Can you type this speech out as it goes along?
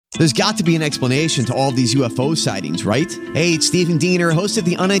There's got to be an explanation to all these UFO sightings, right? Hey, it's Stephen Diener, host of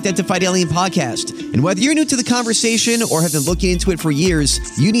the Unidentified Alien Podcast. And whether you're new to the conversation or have been looking into it for years,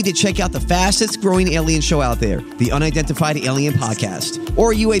 you need to check out the fastest growing alien show out there, the Unidentified Alien Podcast,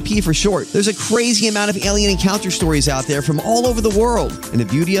 or UAP for short. There's a crazy amount of alien encounter stories out there from all over the world. And the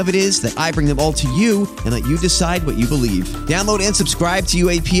beauty of it is that I bring them all to you and let you decide what you believe. Download and subscribe to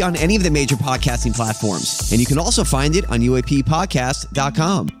UAP on any of the major podcasting platforms. And you can also find it on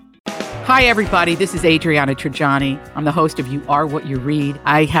UAPpodcast.com. Hi, everybody. This is Adriana Trajani. I'm the host of You Are What You Read.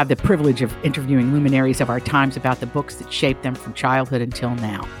 I have the privilege of interviewing luminaries of our times about the books that shaped them from childhood until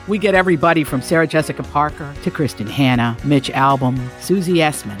now. We get everybody from Sarah Jessica Parker to Kristen Hanna, Mitch Albom, Susie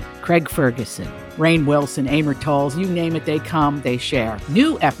Essman, Craig Ferguson, Rainn Wilson, Amor Tolls, you name it, they come, they share.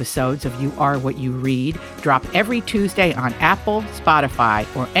 New episodes of You Are What You Read drop every Tuesday on Apple, Spotify,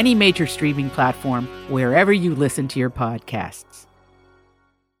 or any major streaming platform wherever you listen to your podcasts.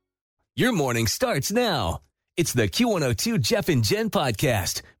 Your morning starts now. It's the Q102 Jeff and Jen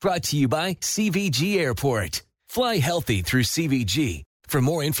podcast brought to you by CVG Airport. Fly healthy through CVG. For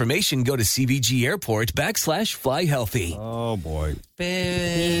more information, go to CVG Airport /fly healthy. Oh, boy.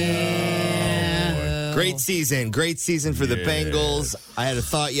 Yeah. Great season for the Bengals. I had a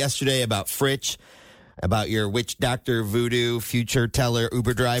thought yesterday about Fritch, about your witch doctor, voodoo, future teller,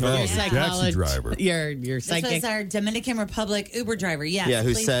 Uber driver. Oh, taxi driver. Your psychic. This was our Dominican Republic Uber driver. Yes, yeah,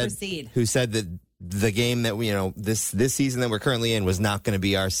 please proceed. Who said that the game that this season that we're currently in was not going to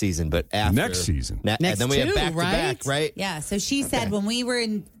be our season, but after next season, and then we have back to back, right? Yeah. So she said when we were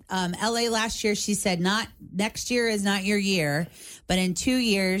in LA last year, she said not next year is not your year, but in 2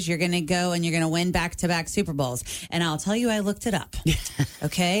 years you're going to go and you're going to win back-to-back Super Bowls. And I'll tell you, I looked it up.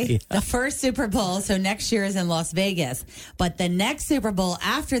 Okay, yeah. The first Super Bowl, so next year is in Las Vegas, but the next Super Bowl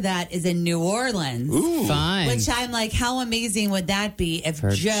after that is in New Orleans. Ooh, fun! Which I'm like, how amazing would that be if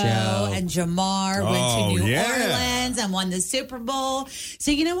Joe and Jamar went to New Orleans and won the Super Bowl?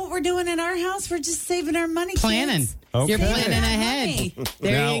 So you know what we're doing at our house? We're just saving our money, planning. Kids. Okay. You're planning ahead.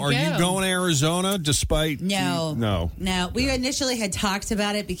 Now, are you going to Arizona despite... No. We initially had talked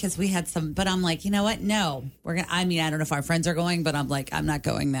about it because we had some... But I'm like, you know what? No. We're gonna. I mean, I don't know if our friends are going, but I'm like, I'm not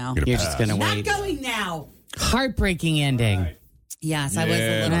going now. You're just going to wait. Not going now. Heartbreaking ending. Right. Yes, I was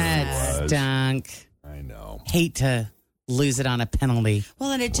a little sad. Stunk. I know. Hate to lose it on a penalty.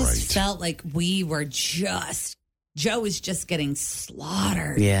 Well, and it just felt like we were just... Joe was just getting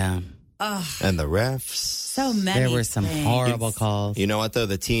slaughtered. Yeah. Ugh. And the refs. So many. There were some horrible calls. You know what, though?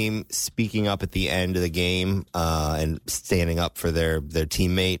 The team speaking up at the end of the game and standing up for their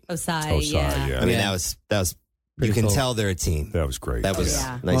teammate. Osai, yeah. I mean, that was you can tell they're a team. That was great. That was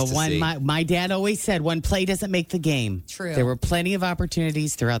nice to see. My dad always said, one play doesn't make the game. True. There were plenty of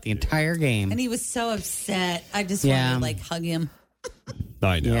opportunities throughout the entire game. And he was so upset. I just wanted to, hug him.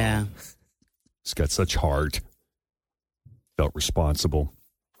 I know. Yeah. He's got such heart. Felt responsible.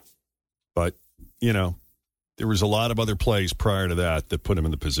 But, there was a lot of other plays prior to that put him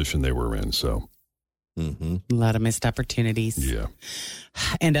in the position they were in. So, a lot of missed opportunities. Yeah.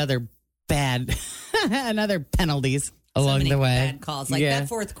 And other penalties along the way. Bad calls. That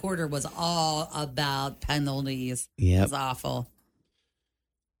fourth quarter was all about penalties. Yeah. It was awful.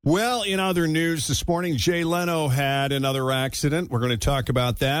 Well, in other news this morning, Jay Leno had another accident. We're going to talk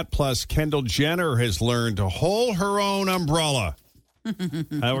about that. Plus, Kendall Jenner has learned to hold her own umbrella.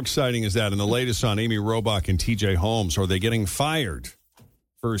 How exciting is that? And the latest on Amy Robach and TJ Holmes. Are they getting fired?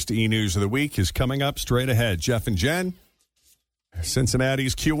 First E-News of the week is coming up straight ahead. Jeff and Jen,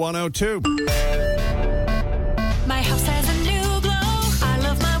 Cincinnati's Q102. My house has a new glow. I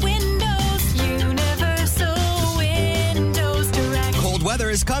love my windows. Universal Windows Direct. Cold weather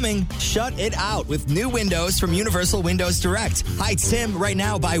is coming. Shut it out with new windows from Universal Windows Direct. Hi, it's Tim. Right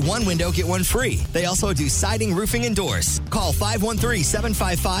now, buy one window, get one free. They also do siding, roofing, and doors. Call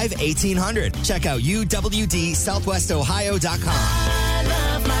 513-755-1800. Check out uwdsouthwestohio.com. I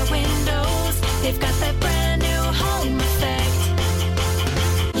love my windows. They've got that brand new home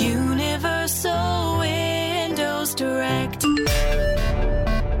effect. Universal Windows Direct.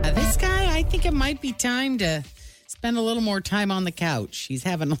 This guy, I think it might be time to spend a little more time on the couch. He's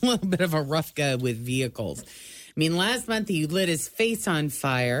having a little bit of a rough go with vehicles. I mean, last month he lit his face on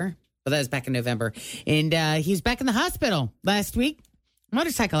fire. Well, that was back in November. And he was back in the hospital last week.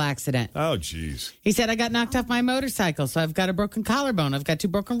 Motorcycle accident. Oh, geez. He said, I got knocked off my motorcycle, so I've got a broken collarbone. I've got 2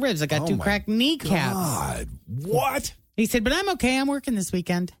 broken ribs. I got 2 cracked kneecaps. God, what? He said, but I'm okay. I'm working this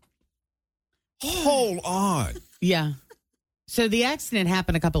weekend. Hold on. Yeah. So the accident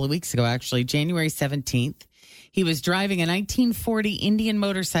happened a couple of weeks ago, actually, January 17th. He was driving a 1940 Indian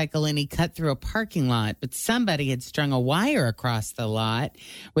motorcycle and he cut through a parking lot, but somebody had strung a wire across the lot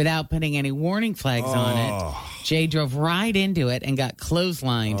without putting any warning flags on it. Jay drove right into it and got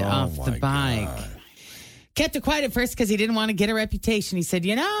clotheslined off the bike. God. Kept it quiet at first because he didn't want to get a reputation. He said,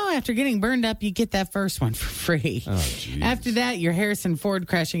 after getting burned up, you get that first one for free. After that, you're Harrison Ford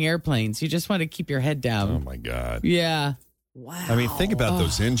crashing airplanes. You just want to keep your head down. Oh, my God. Yeah. Wow. I mean, think about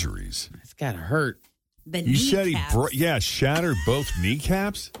those injuries. It's got to hurt. The You said he kneecaps. shattered both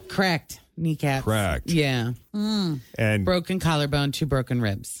kneecaps? Cracked kneecaps. Cracked. Yeah. And Broken collarbone, 2 broken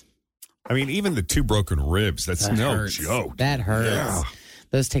ribs. I mean, even the 2 broken ribs, that's That no hurts. joke. That hurts. Yeah.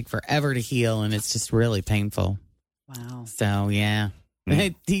 Those take forever to heal, and it's just really painful. Wow. So, yeah.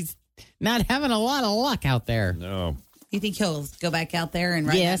 He's not having a lot of luck out there. No. You think he'll go back out there and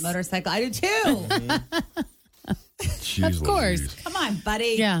ride Yes. that motorcycle? I do too. Jeez Of course. Louise. Come on,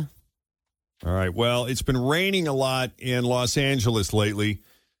 buddy. Yeah. All right. Well, it's been raining a lot in Los Angeles lately,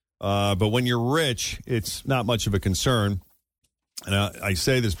 but when you're rich, it's not much of a concern. And I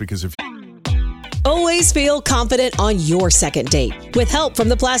say this because if Always feel confident on your second date. With help from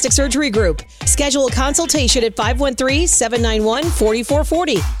the Plastic Surgery Group. Schedule a consultation at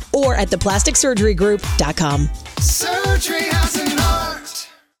 513-791-4440 or at theplasticsurgerygroup.com. Surgery has an art.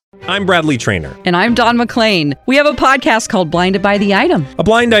 I'm Bradley Trainer. And I'm Don McClain. We have a podcast called Blinded by the Item. A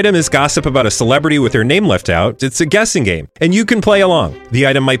blind item is gossip about a celebrity with their name left out. It's a guessing game, and you can play along. The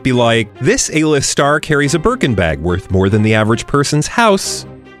item might be like, this A-list star carries a Birkin bag worth more than the average person's house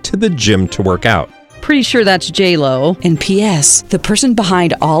to the gym to work out. Pretty sure that's J-Lo. And P.S. the person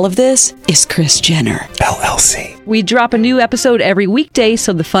behind all of this is Kris Jenner, LLC. We drop a new episode every weekday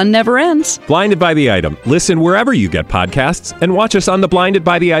so the fun never ends. Blinded by the Item. Listen wherever you get podcasts and watch us on the Blinded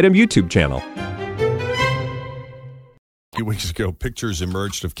by the Item YouTube channel. a few weeks ago, pictures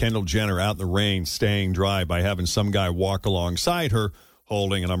emerged of Kendall Jenner out in the rain, staying dry by having some guy walk alongside her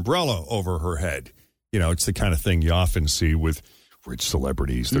holding an umbrella over her head. You know, it's the kind of thing you often see with rich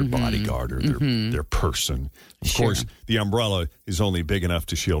celebrities, their bodyguard or their person. Of course, the umbrella is only big enough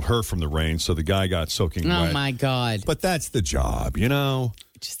to shield her from the rain, so the guy got soaking wet. Oh, my God. But that's the job, you know?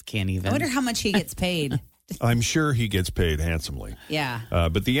 Just can't even. I wonder how much he gets paid. I'm sure he gets paid handsomely. Yeah.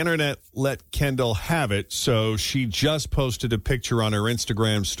 But the internet let Kendall have it, so she just posted a picture on her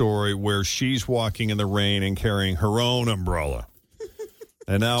Instagram story where she's walking in the rain and carrying her own umbrella.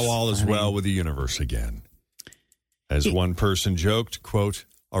 And now all is well with the universe again. As one person joked, quote,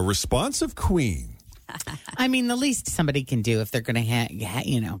 a responsive queen. I mean, the least somebody can do if they're going to,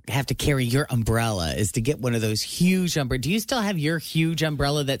 have to carry your umbrella is to get one of those huge umbrellas. Do you still have your huge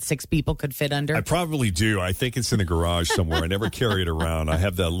umbrella that 6 people could fit under? I probably do. I think it's in the garage somewhere. I never carry it around. I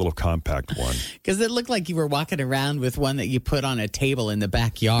have that little compact one. Because it looked like you were walking around with one that you put on a table in the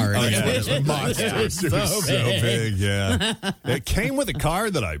backyard. Oh, yeah. It was a monster. It was so big. big, yeah. It came with a car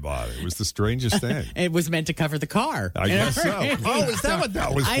that I bought. It was the strangest thing. It was meant to cover the car. I guess so. Oh, is that what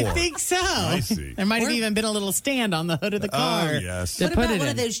that was for? I think so. I see. There might have even been a little stand on the hood of the car. Oh, yes. to What put about it one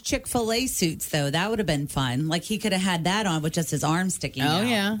in. of those Chick-fil-A suits, though? That would have been fun. Like, he could have had that on with just his arm sticking out.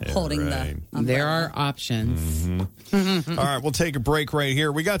 yeah. Holding right. the umbrella. There are options. All right, we'll take a break right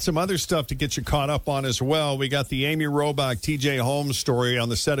here. We got some other stuff to get you caught up on as well. We got the Amy Robach, TJ Holmes story on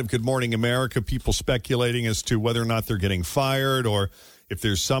the set of Good Morning America. People speculating as to whether or not they're getting fired or if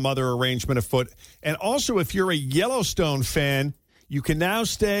there's some other arrangement afoot. And also, if you're a Yellowstone fan, you can now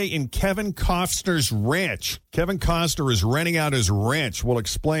stay in Kevin Costner's ranch. Kevin Costner is renting out his ranch. We'll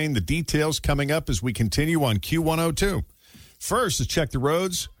explain the details coming up as we continue on Q102. First, let's check the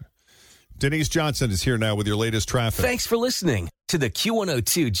roads. Denise Johnson is here now with your latest traffic. Thanks for listening to the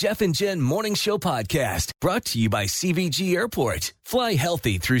Q102 Jeff and Jen Morning Show podcast, brought to you by CVG Airport. Fly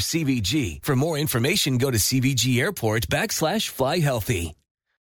healthy through CVG. For more information, go to CVG Airport /fly healthy.